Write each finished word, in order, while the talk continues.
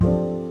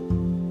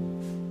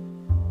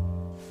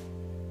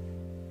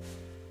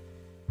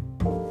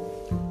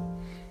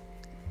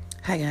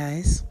Hi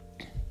guys,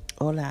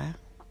 hola,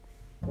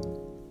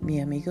 mi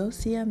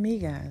amigos y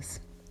amigas,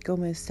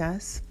 ¿cómo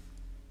estás?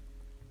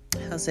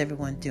 How's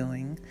everyone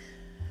doing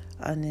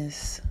on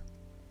this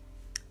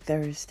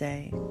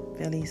Thursday?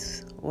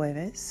 Feliz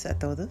jueves a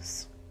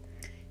todos.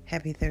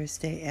 Happy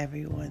Thursday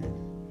everyone.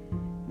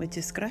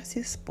 Muchas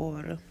gracias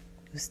por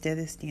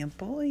ustedes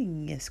tiempo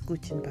y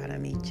escuchen para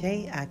mí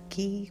Jay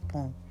aquí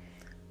con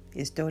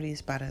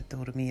Historias para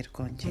dormir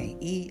con Jay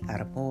y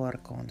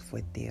Arbor con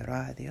Fuerte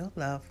Radio,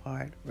 Love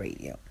Heart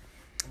Radio.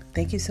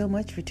 Thank you so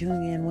much for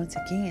tuning in once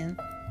again.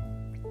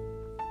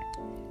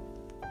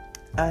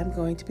 I'm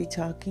going to be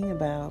talking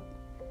about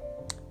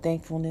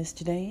thankfulness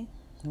today.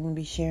 I'm going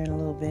to be sharing a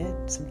little bit,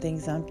 some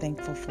things I'm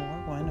thankful for.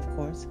 One, of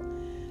course,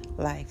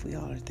 life. We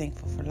all are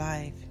thankful for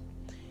life.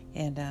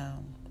 And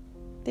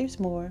there's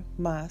more,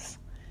 más.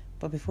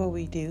 But before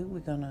we do, we're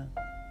going to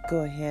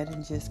go ahead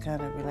and just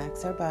kind of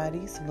relax our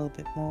bodies a little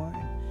bit more.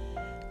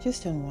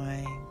 Just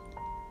unwind,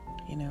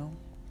 you know.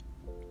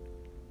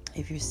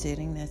 If you're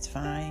sitting, that's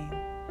fine.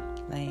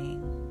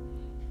 Laying.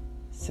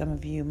 Some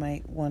of you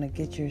might want to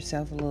get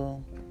yourself a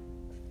little,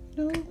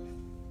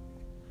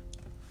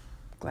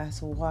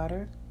 glass of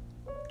water.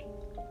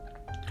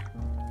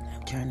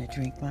 I'm trying to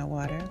drink my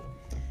water,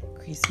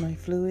 increase my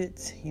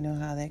fluids. You know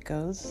how that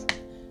goes.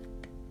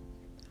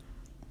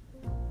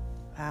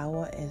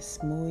 Agua es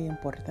muy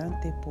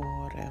importante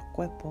por el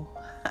cuerpo.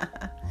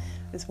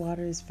 This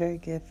water is very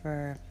good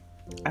for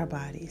our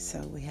bodies, so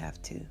we have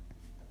to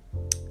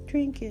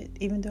drink it,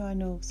 even though I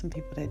know some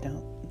people that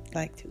don't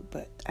like to,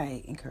 but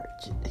I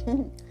encourage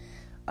it.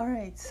 All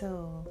right,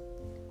 so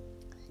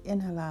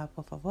inhala,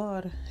 por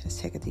favor.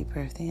 Just take a deep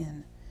breath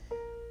in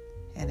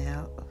and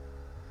out.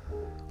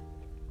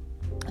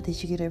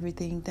 Did you get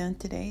everything done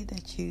today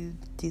that you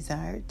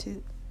desired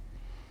to?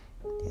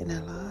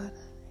 Inhalar,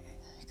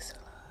 exhalar.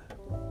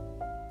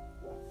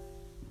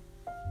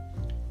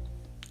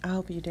 I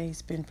hope your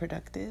day's been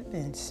productive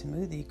and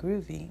smoothie,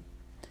 groovy.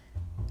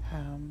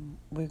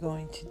 We're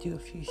going to do a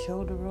few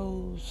shoulder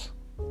rolls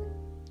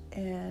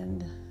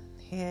and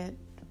head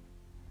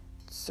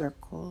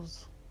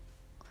circles.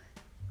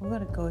 We're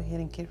going to go ahead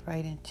and get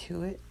right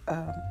into it.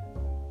 To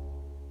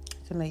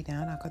lay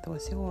down,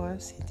 acostarse o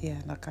sentir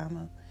en la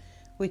cama,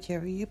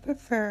 whichever you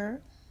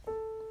prefer.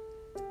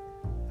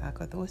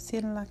 Acostarse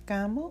en la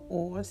cama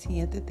o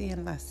siéntate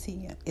en la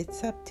silla.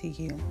 It's up to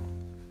you.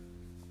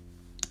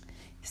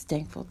 It's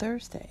Thankful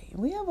Thursday.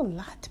 We have a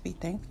lot to be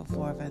thankful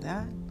for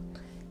that.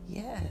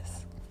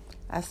 Yes.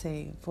 I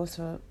say,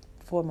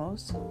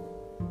 foremost,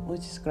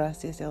 muchas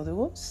gracias, el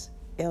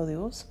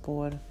Dios,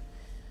 por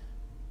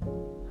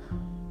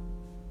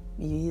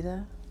mi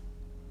vida.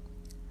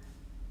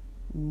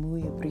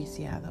 Muy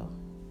apreciado.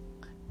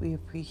 We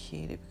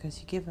appreciate it because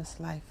you give us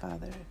life,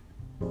 Father.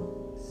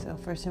 So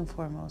first and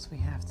foremost, we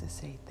have to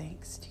say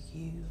thanks to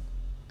you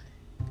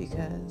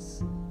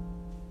because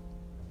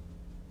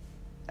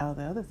all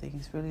the other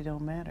things really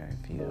don't matter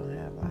if you don't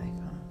have life,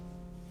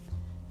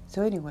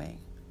 So anyway,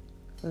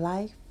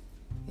 life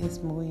is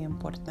muy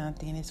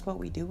importante, and it's what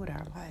we do with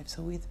our lives.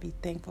 So we have to be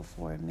thankful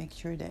for it and make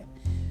sure that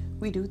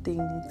we do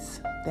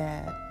things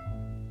that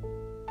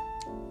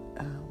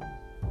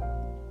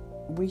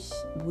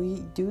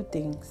we do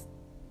things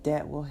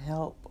that will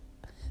help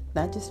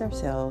not just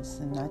ourselves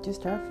and not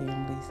just our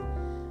families,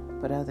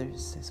 but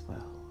others as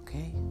well,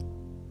 okay?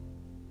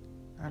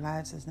 Our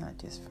lives is not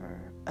just for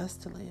us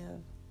to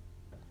live.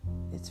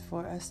 It's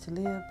for us to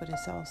live, but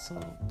it's also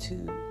to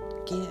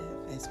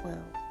give as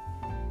well.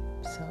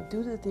 So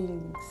do the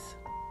things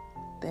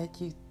that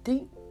you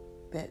think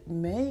that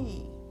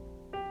may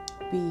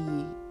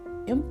be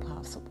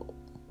impossible,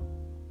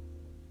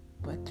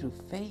 but through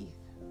faith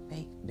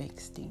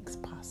makes things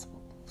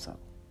possible. So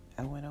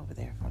I went over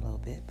there for a little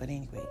bit, but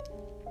anyway,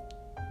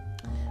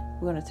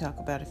 we're going to talk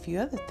about a few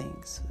other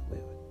things that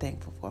we're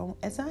thankful for.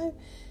 As I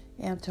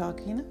am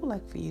talking, I would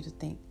like for you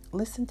to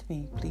listen to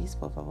me, please,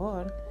 por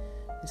favor.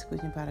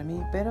 Escuchen para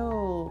mí,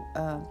 pero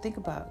think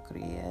about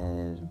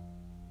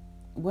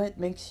what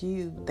makes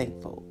you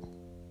thankful,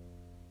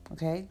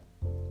 okay?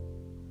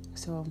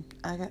 So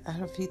I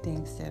have a few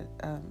things that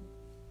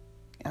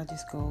I'll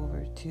just go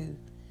over to.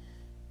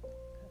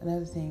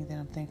 Another thing that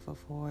I'm thankful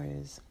for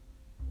is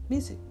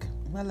music.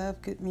 I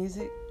love good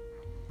music.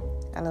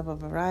 I love a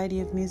variety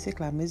of music.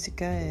 La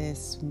música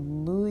es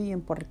muy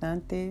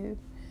importante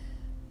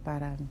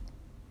para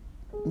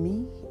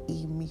mí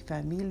y mi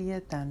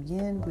familia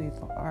también. We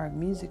are a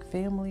music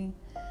family.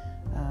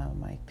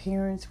 My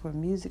parents were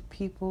music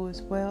people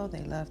as well.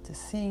 They love to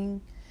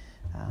sing.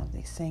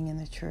 They sang in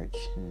the church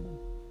and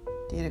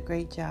did a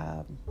great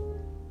job.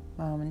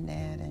 Mom and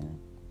dad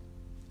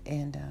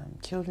and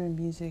children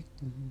music.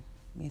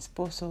 Mi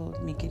esposo,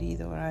 mi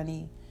querido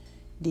Rani,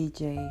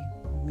 DJ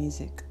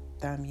music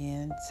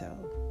también. So,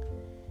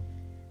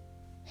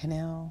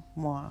 Hanel,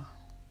 moi.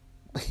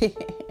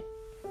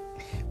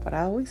 But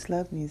I always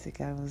loved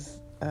music. I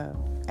was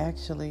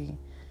actually,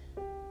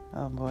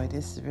 oh boy,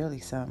 this is really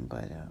something,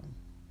 but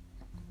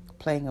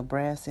playing a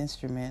brass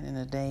instrument in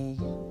a day,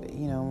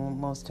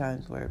 most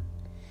times where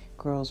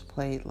girls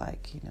played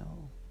like,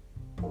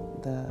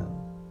 the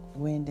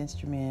wind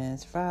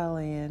instruments,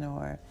 violin,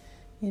 or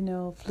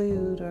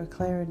flute or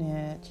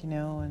clarinet,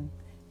 and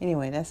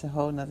anyway, that's a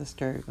whole nother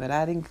story. But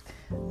I didn't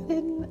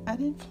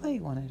play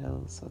one of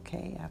those.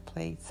 Okay, I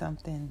played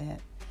something that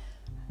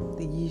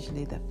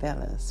usually the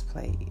fellas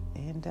played,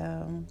 and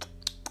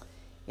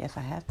if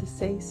I have to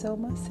say so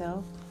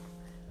myself,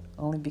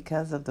 only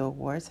because of the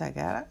awards I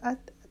got, I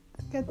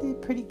think I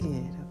did pretty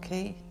good.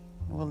 Okay,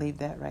 we'll leave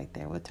that right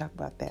there. We'll talk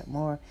about that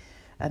more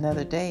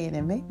another day, and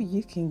then maybe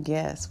you can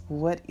guess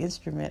what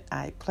instrument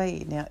I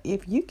played. Now,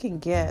 if you can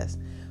guess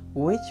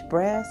which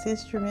brass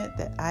instrument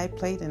that I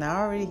played, and I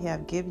already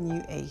have given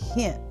you a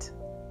hint,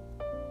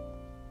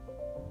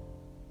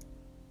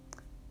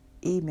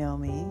 email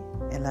me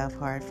at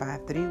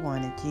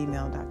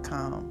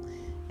loveheart531@gmail.com,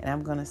 and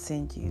I'm going to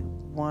send you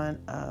one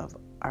of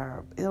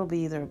it'll be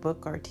either a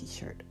book or a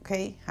t-shirt.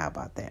 Okay, how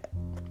about that?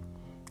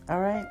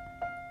 All right,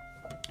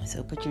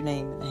 so put your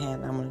name in the hat,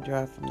 and I'm going to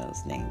draw from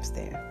those names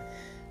there.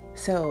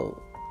 So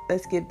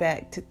let's get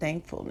back to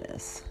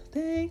thankfulness.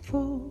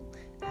 Thankful.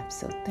 I'm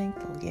so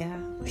thankful,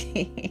 yeah.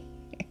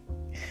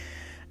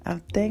 I'm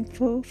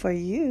thankful for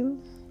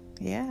you.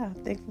 Yeah, I'm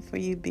thankful for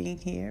you being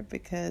here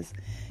because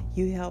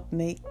you helped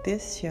make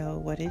this show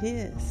what it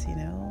is, I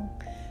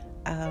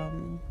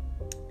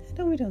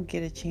know we don't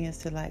get a chance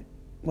to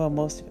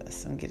most of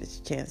us don't get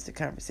a chance to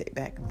conversate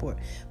back and forth.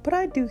 But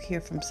I do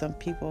hear from some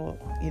people,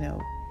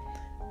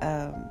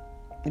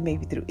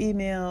 maybe through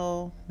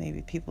email,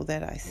 maybe people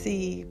that I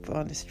see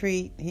on the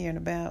street, hearing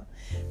about.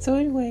 So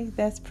anyway,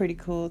 that's pretty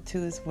cool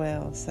too as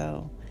well.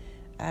 So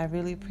I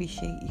really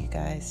appreciate you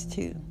guys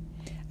too.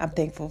 I'm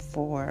thankful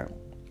for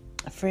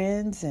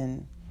friends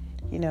and,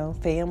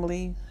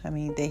 family. I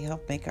mean, they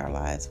help make our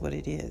lives what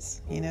it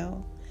is,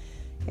 And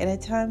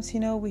at times,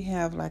 we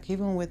have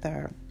even with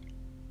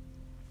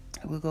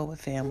we'll go with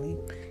family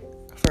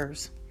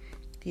first.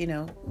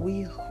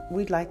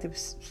 We'd like to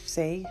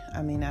say,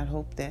 I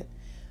hope that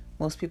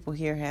most people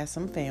here have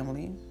some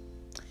family,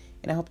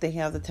 and I hope they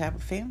have the type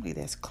of family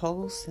that's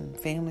close and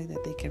family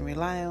that they can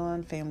rely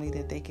on, family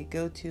that they could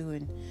go to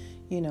and,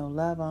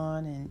 love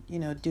on and,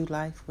 do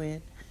life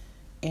with.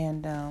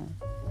 And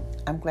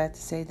I'm glad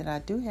to say that I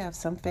do have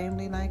some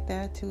family like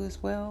that too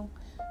as well,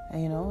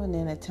 and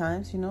then at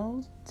times,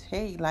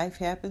 hey, life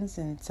happens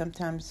and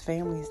sometimes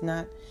family is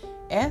not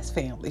as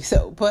family.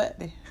 So, but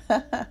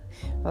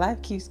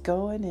life keeps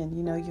going, and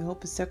you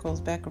hope it circles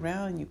back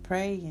around, and you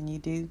pray and you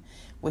do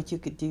what you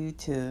could do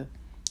to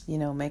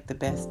make the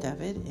best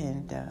of it.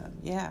 And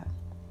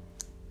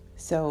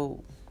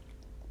so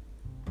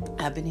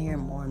I've been hearing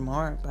more and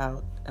more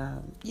about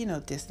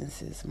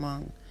distances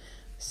among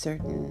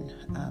certain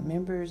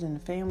members in the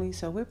family.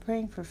 So we're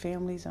praying for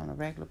families on a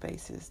regular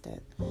basis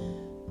that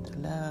the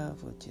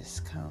love will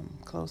just come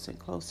closer and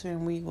closer,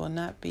 and we will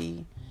not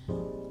be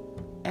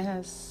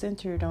as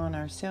centered on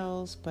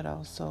ourselves, but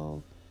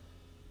also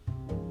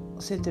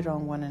centered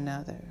on one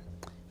another.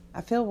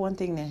 I feel one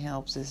thing that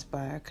helps is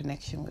by our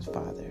connection with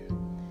Father.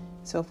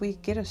 So if we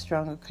get a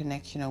stronger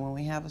connection, or when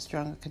we have a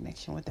stronger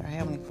connection with our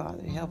Heavenly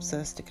Father, it helps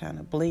us to kind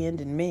of blend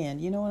and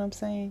mend. You know what I'm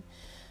saying?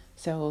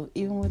 So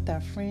even with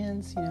our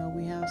friends,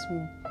 we have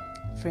some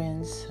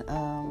friends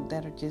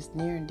that are just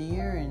near and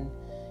dear. And,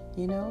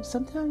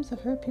 sometimes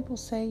I've heard people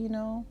say,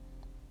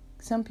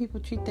 some people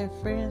treat their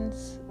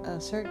friends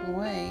a certain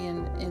way,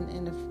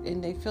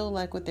 and they feel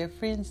like with their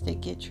friends they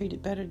get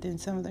treated better than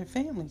some of their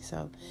family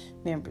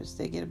members.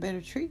 They get a better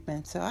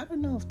treatment. So I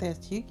don't know if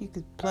that's you. You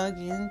could plug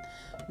in,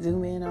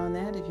 zoom in on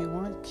that if you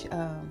want,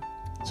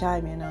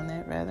 chime in on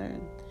that rather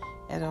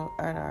at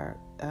our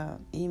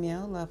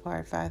email,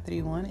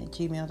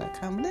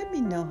 loveheart531@gmail.com. Let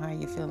me know how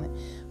you're feeling.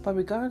 But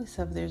regardless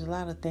of, there's a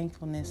lot of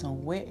thankfulness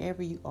on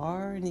wherever you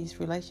are in these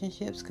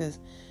relationships, because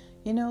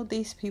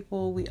these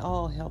people, we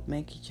all help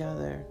make each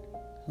other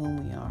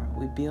whom we are.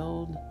 We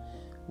build,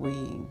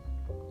 we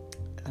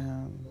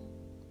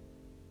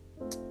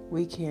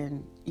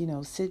can,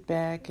 sit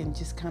back and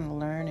just kind of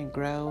learn and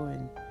grow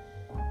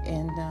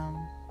and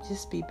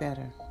just be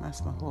better,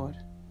 mas mejor,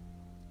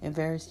 in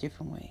various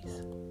different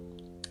ways.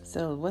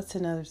 So what's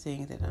another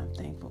thing that I'm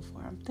thankful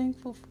for? I'm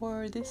thankful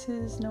for, this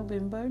is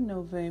November,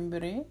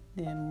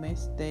 the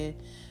mes de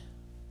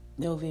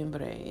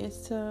November.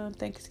 It's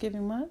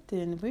Thanksgiving month,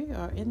 and we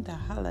are in the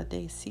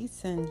holiday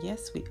season.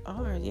 Yes, we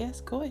are. Yes,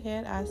 go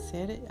ahead. I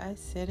said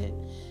it.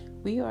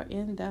 We are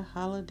in the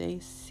holiday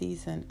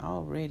season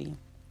already.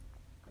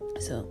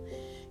 So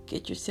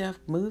get yourself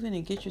moving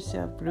and get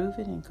yourself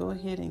grooving, and go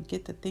ahead and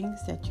get the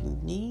things that you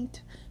need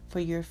for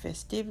your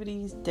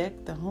festivities,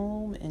 deck the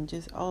home, and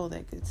just all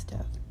that good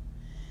stuff.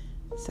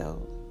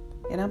 So,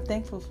 and I'm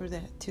thankful for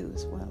that too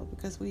as well,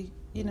 because we,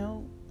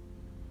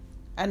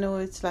 I know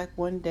it's like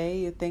one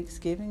day of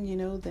Thanksgiving,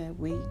 that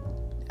we,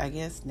 I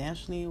guess,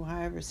 nationally or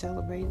however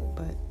celebrate it,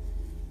 but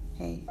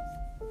hey,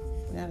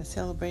 we gotta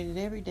celebrate it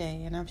every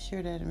day, and I'm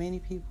sure that many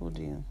people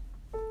do.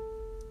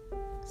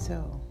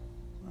 So,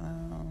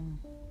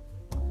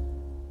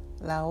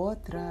 la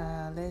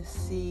otra, let's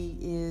see,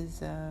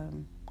 is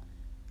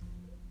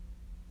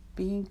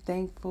being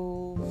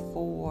thankful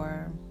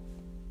for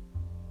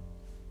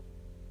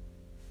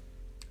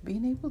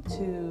being able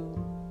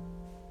to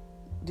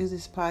do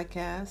this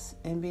podcast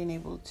and being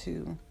able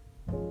to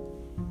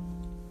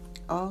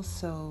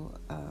also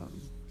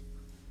I'm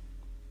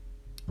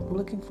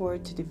looking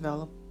forward to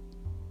develop.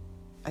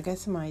 I got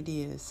some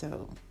ideas,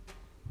 so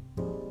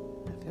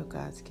I feel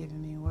God's giving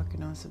me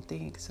working on some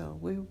things. So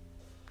we're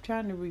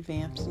trying to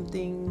revamp some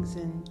things,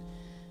 and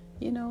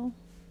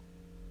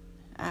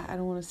I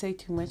don't want to say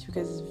too much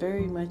because it's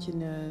very much in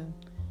the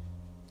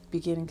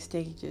beginning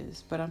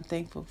stages, but I'm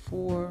thankful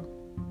for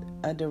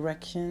a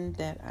direction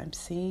that I'm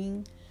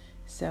seeing.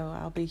 So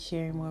I'll be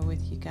sharing more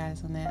with you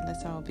guys on that.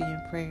 Let's all be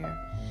in prayer.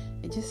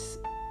 It just,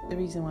 the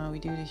reason why we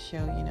do this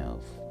show,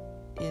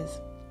 is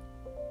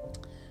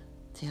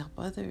to help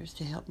others,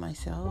 to help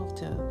myself,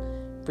 to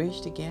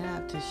bridge the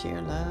gap, to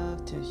share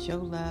love, to show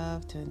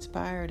love, to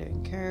inspire, to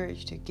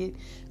encourage, to get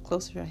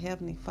closer to our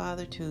Heavenly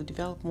Father, to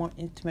develop more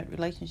intimate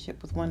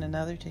relationship with one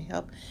another, to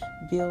help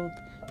build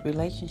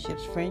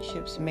relationships,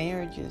 friendships,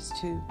 marriages,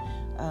 to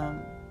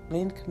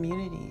blend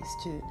communities,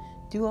 to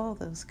do all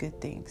those good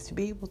things, to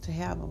be able to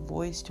have a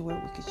voice to where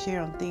we could share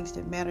on things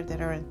that matter,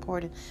 that are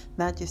important,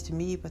 not just to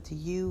me, but to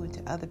you and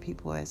to other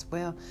people as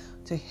well,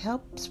 to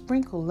help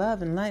sprinkle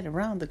love and light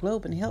around the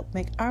globe and help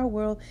make our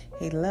world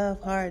a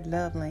hard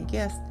love land.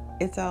 Yes,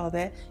 it's all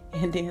that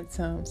and then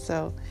some.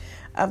 So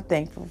I'm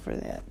thankful for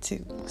that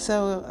too.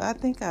 So I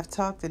think I've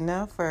talked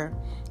enough for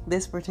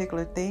this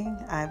particular thing.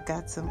 I've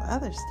got some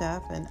other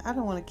stuff, and I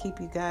don't want to keep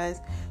you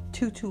guys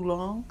too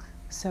long.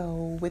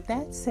 So with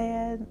that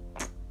said,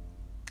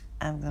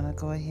 I'm going to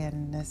go ahead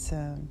and let's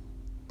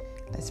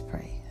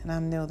pray. And I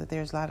know that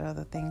there's a lot of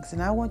other things.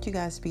 And I want you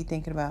guys to be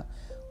thinking about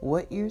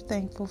what you're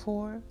thankful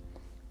for.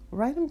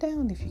 Write them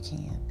down if you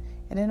can.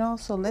 And then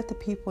also let the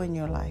people in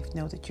your life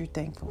know that you're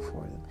thankful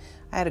for them.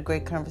 I had a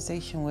great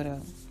conversation with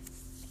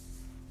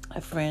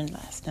a friend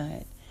last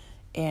night.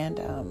 And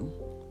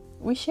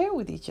we shared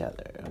with each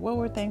other what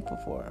we're thankful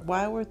for,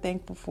 why we're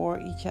thankful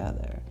for each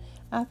other.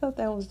 I thought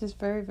that was just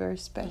very, very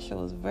special.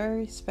 It was a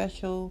very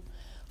special,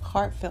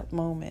 heartfelt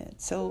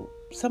moment. So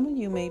some of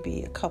you may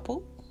be a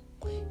couple,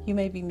 you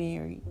may be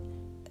married.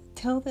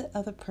 Tell the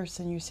other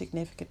person, your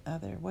significant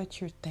other, what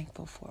you're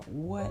thankful for.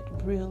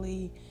 What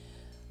really,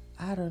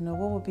 I don't know,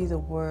 what would be the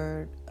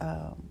word,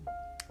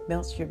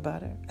 melts your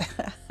butter?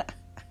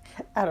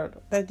 I don't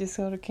know. That just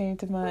sort of came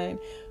to mind.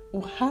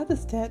 Well, how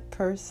does that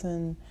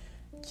person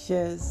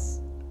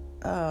just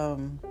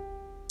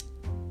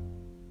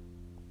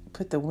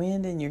put the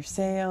wind in your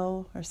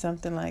sail or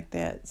something like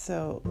that?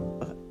 So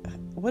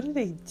what do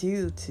they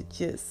do to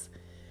just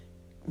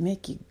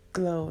make you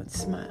glow and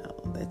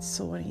smile? That's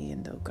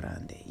sonriendo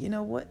grande.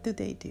 What do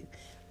they do?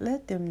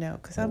 Let them know,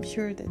 because I'm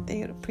sure that they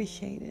would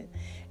appreciate it.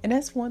 And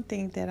that's one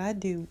thing that I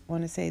do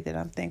want to say that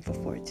I'm thankful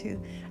for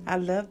too. I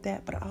love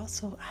that, but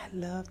also I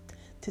love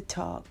to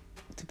talk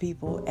to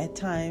people at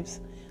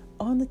times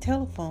on the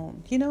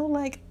telephone.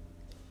 Like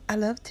I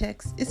love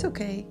text. It's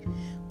okay,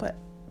 but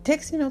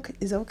texting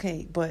is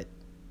okay, but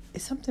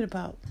it's something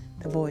about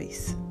the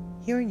voice,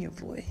 hearing your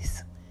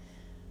voice.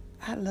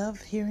 I love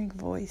hearing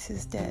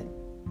voices that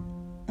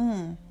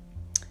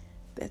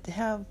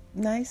have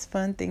nice,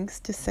 fun things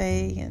to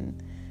say,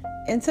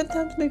 and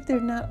sometimes maybe they're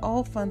not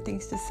all fun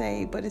things to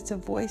say, but it's a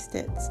voice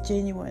that's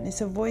genuine.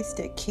 It's a voice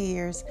that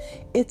cares.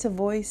 It's a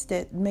voice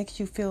that makes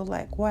you feel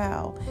like,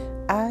 wow,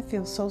 I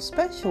feel so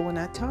special when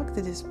I talk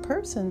to this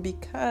person,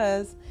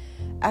 because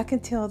I can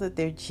tell that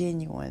they're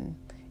genuine,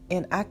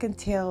 and I can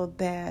tell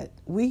that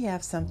we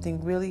have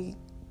something really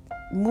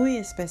muy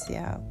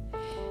especial.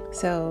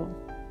 So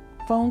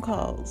phone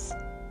calls.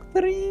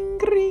 Ring,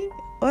 ring.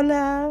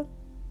 Hola.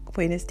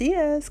 Buenos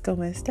dias.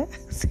 ¿Cómo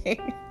estás?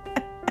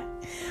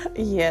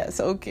 Yes,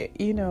 okay.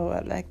 I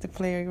like to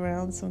play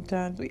around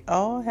sometimes. We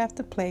all have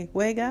to play.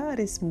 Jugar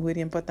es muy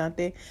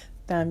importante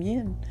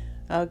también.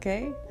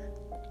 Okay?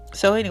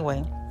 So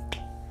anyway,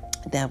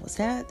 that was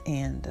that.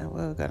 And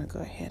we're going to go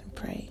ahead and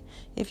pray.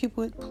 If you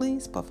would,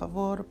 please, por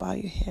favor, bow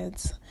your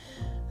heads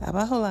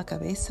abajo la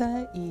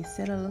cabeza y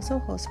cierra los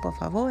ojos, por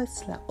favor.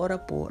 Es la hora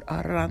por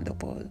orando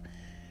por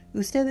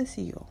ustedes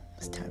y yo.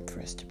 It's time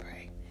for us to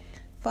pray.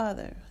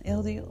 Father,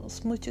 el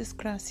Dios, muchas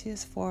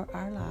gracias for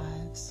our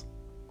lives.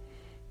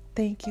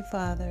 Thank you,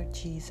 Father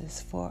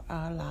Jesus, for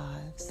our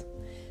lives.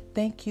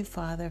 Thank you,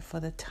 Father, for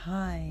the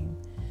time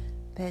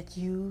that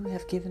you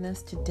have given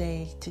us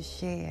today to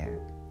share.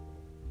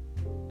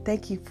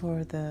 Thank you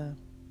for the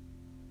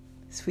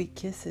sweet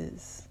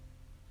kisses,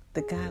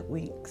 the God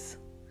winks,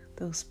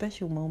 those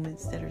special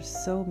moments that are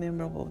so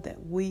memorable that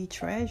we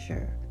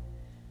treasure,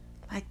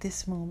 like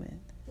this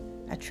moment.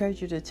 I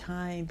treasure the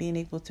time being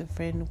able to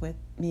friend with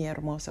mi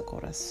hermosa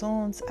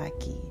corazones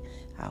aquí,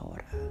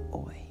 ahora,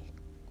 hoy.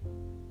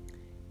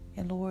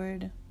 And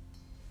Lord,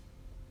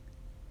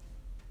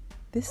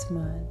 this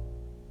month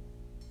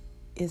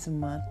is a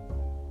month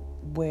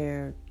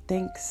where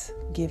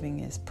Thanksgiving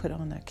is put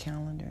on our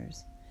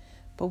calendars,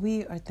 but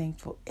we are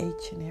thankful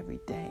each and every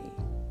day.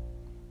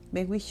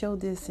 May we show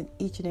this in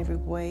each and every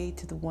way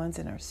to the ones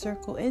in our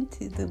circle and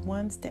to the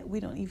ones that we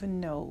don't even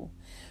know.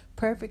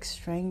 Perfect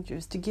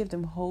strangers, to give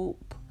them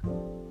hope.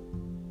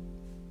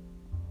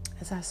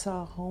 As I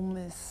saw a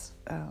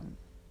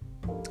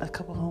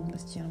couple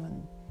homeless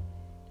gentlemen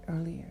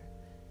earlier,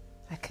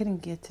 I couldn't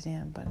get to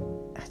them, but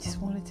I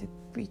just wanted to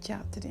reach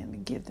out to them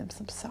and give them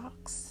some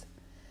socks,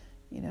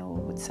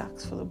 with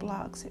socks full of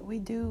blocks that we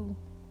do.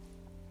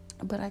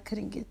 But I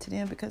couldn't get to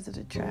them because of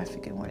the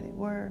traffic and where they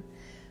were.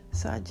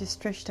 So I just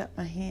stretched out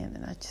my hand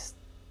and I just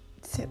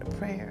said a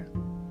prayer.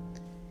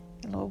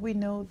 And Lord, we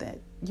know that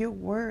your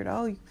word,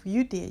 all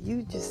you did,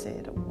 you just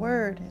said a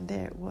word and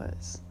there it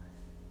was.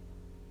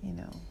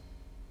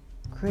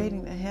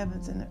 Creating the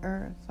heavens and the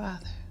earth,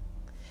 Father.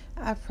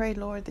 I pray,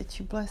 Lord, that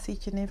you bless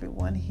each and every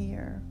one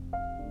here.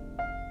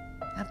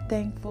 I'm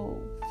thankful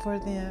for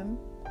them,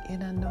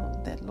 and I know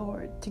that,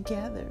 Lord,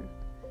 together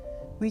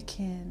we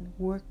can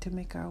work to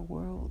make our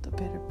world a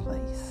better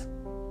place.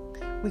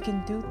 We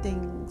can do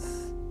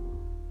things,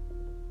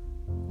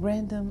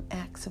 random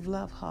acts of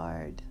love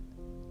hard,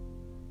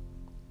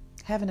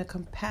 having a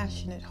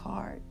compassionate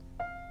heart,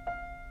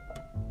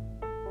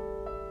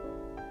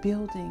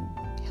 building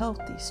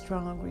healthy,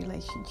 strong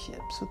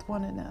relationships with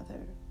one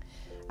another.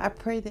 I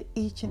pray that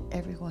each and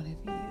every one of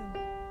you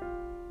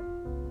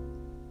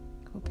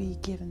will be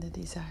given the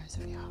desires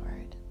of your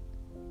heart.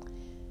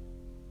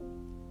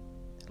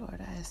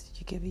 Lord, I ask that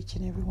you give each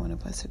and every one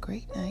of us a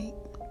great night.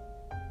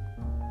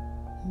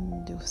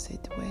 Dulce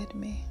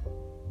duerme.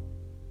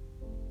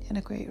 And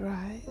a great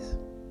rise.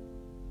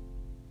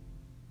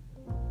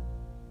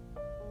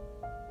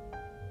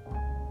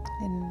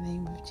 In the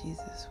name of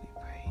Jesus, we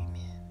pray.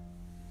 Amen.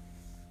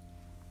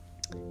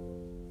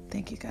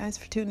 Thank you guys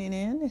for tuning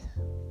in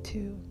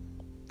to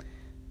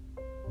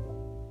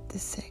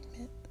this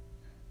segment.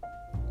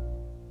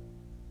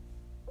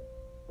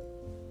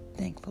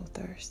 Thankful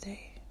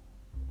Thursday.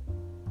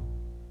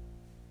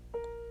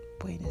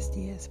 Buenos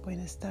días,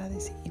 buenas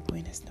tardes y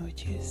buenas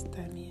noches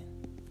también.